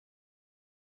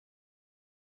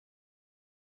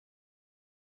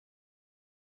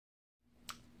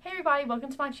everybody, welcome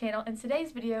to my channel, and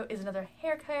today's video is another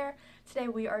hair care. Today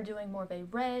we are doing more of a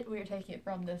red. We are taking it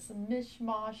from this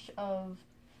mishmash of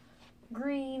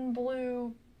green,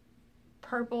 blue,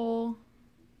 purple,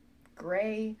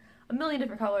 gray, a million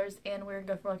different colors, and we're going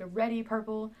to go for like a reddy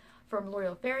purple from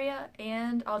Loreal Feria,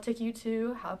 and I'll take you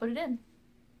to how I put it in.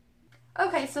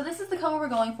 Okay, so this is the color we're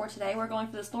going for today. We're going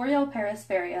for this Loreal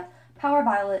Feria Power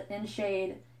Violet in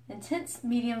shade Intense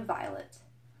Medium Violet.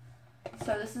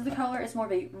 So this is the color. It's more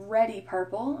of a reddy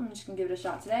purple. I'm just going to give it a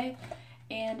shot today.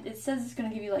 And it says it's going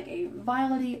to give you like a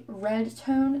violety red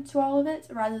tone to all of it,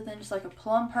 rather than just like a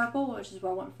plum purple, which is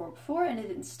what I went for before, and it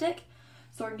didn't stick.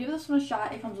 So we're going to give this one a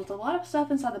shot. It comes with a lot of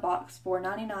stuff inside the box for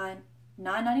 $9.99.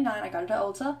 I got it at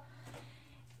Ulta.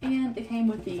 And it came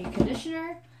with the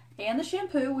conditioner and the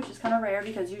shampoo, which is kind of rare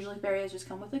because usually Ferias just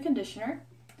come with the conditioner.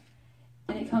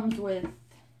 And it comes with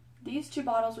these two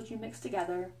bottles, which you mix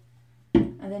together.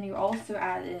 And then you also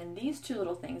add in these two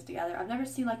little things together. I've never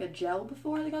seen like a gel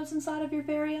before that goes inside of your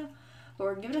Feria, but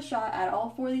we're going to give it a shot, add all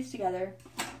four of these together.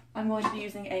 I'm going to be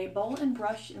using a bowl and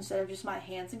brush instead of just my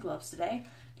hands and gloves today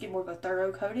to get more of a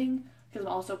thorough coating, because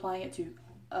I'm also applying it to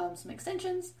some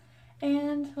extensions.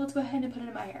 And let's go ahead and put it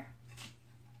in my hair.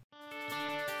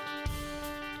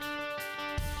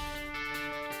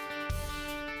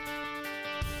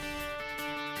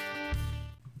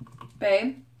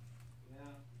 Babe?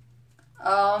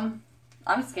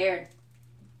 I'm scared.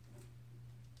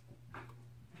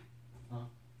 Huh?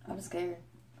 I'm scared.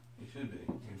 You should be.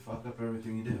 You fuck up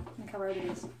everything you do. Look how red it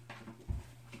is.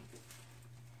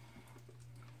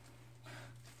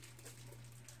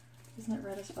 Isn't it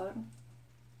red as fuck?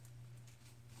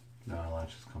 No, the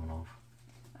light's just coming off.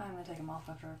 I'm gonna take them off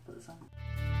after I put this on.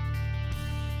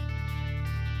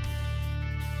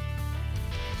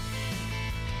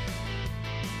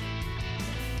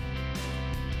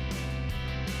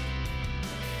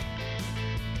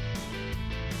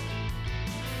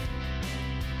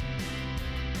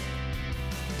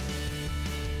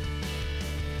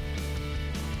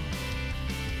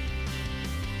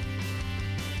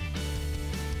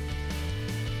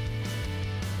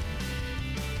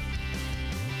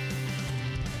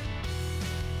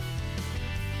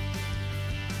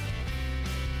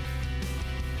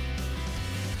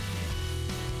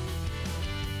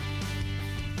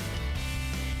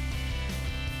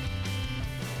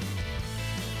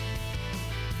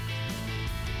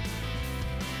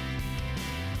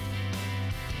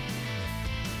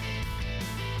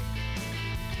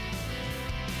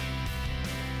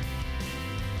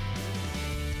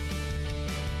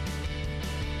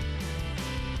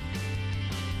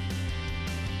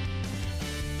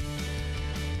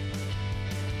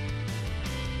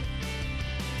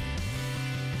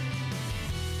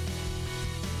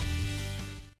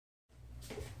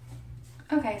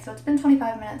 Okay, so it's been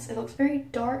 25 minutes. It looks very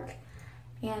dark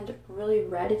and really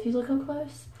red if you look up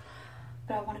close,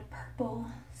 but I wanted purple.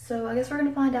 So I guess we're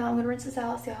gonna find out. I'm gonna rinse this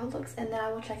out, see how it looks, and then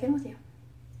I will check in with you.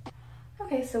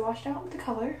 Okay, so washed out with the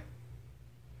color,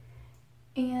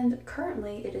 and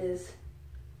currently it is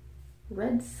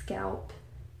red scalp,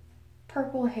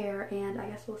 purple hair, and I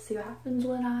guess we'll see what happens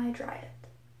when I dry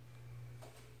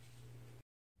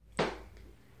it.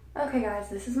 Okay guys,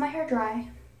 this is my hair dry.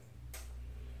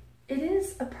 It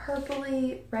is a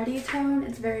purpley reddy tone.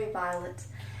 It's very violet.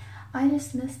 I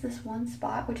just missed this one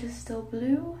spot, which is still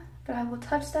blue, but I will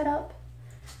touch that up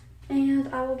and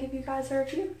I will give you guys a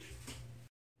review.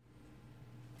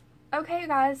 Okay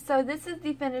guys, so this is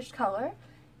the finished color.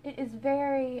 It is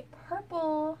very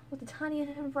purple with a tiny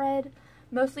hint of red,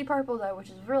 mostly purple though, which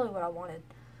is really what I wanted.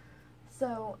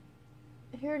 So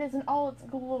here it is in all its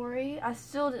glory. I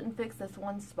still didn't fix this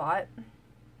one spot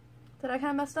that I kind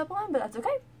of messed up on, but that's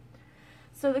okay.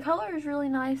 So the color is really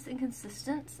nice and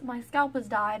consistent. My scalp is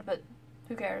dyed, but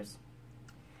who cares?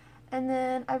 And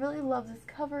then I really love this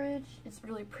coverage. It's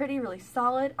really pretty, really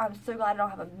solid. I'm so glad I don't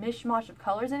have a mishmash of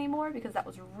colors anymore because that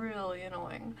was really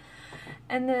annoying.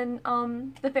 And then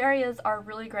the Ferias are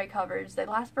really great coverage. They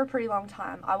last for a pretty long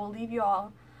time. I will leave you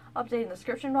all updated in the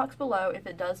description box below if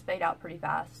it does fade out pretty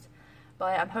fast.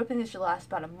 But I'm hoping this should last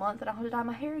about a month and I don't have to dye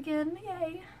my hair again.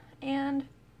 Yay! And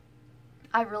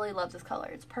I really love this color.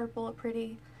 It's purple,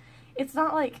 pretty. It's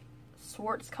not like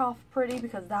Schwarzkopf pretty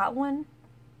because that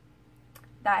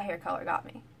hair color got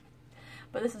me.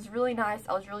 But this is really nice.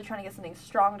 I was really trying to get something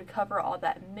strong to cover all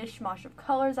that mishmash of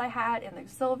colors I had in the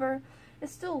silver.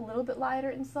 It's still a little bit lighter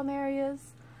in some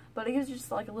areas, but it gives you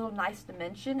just like a little nice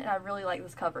dimension, and I really like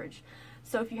this coverage.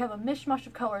 So if you have a mishmash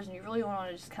of colors and you really want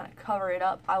to just kind of cover it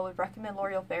up, I would recommend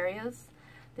Loreal Ferias.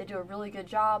 They do a really good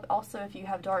job. Also, if you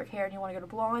have dark hair and you want to go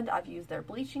to blonde, I've used their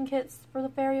bleaching kits for the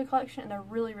Feria collection, and they're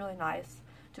really, really nice.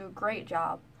 Do a great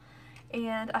job.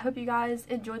 And I hope you guys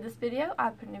enjoyed this video. I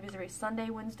put new videos every Sunday,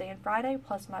 Wednesday, and Friday,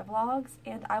 plus my vlogs.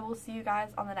 And I will see you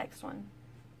guys on the next one.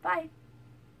 Bye!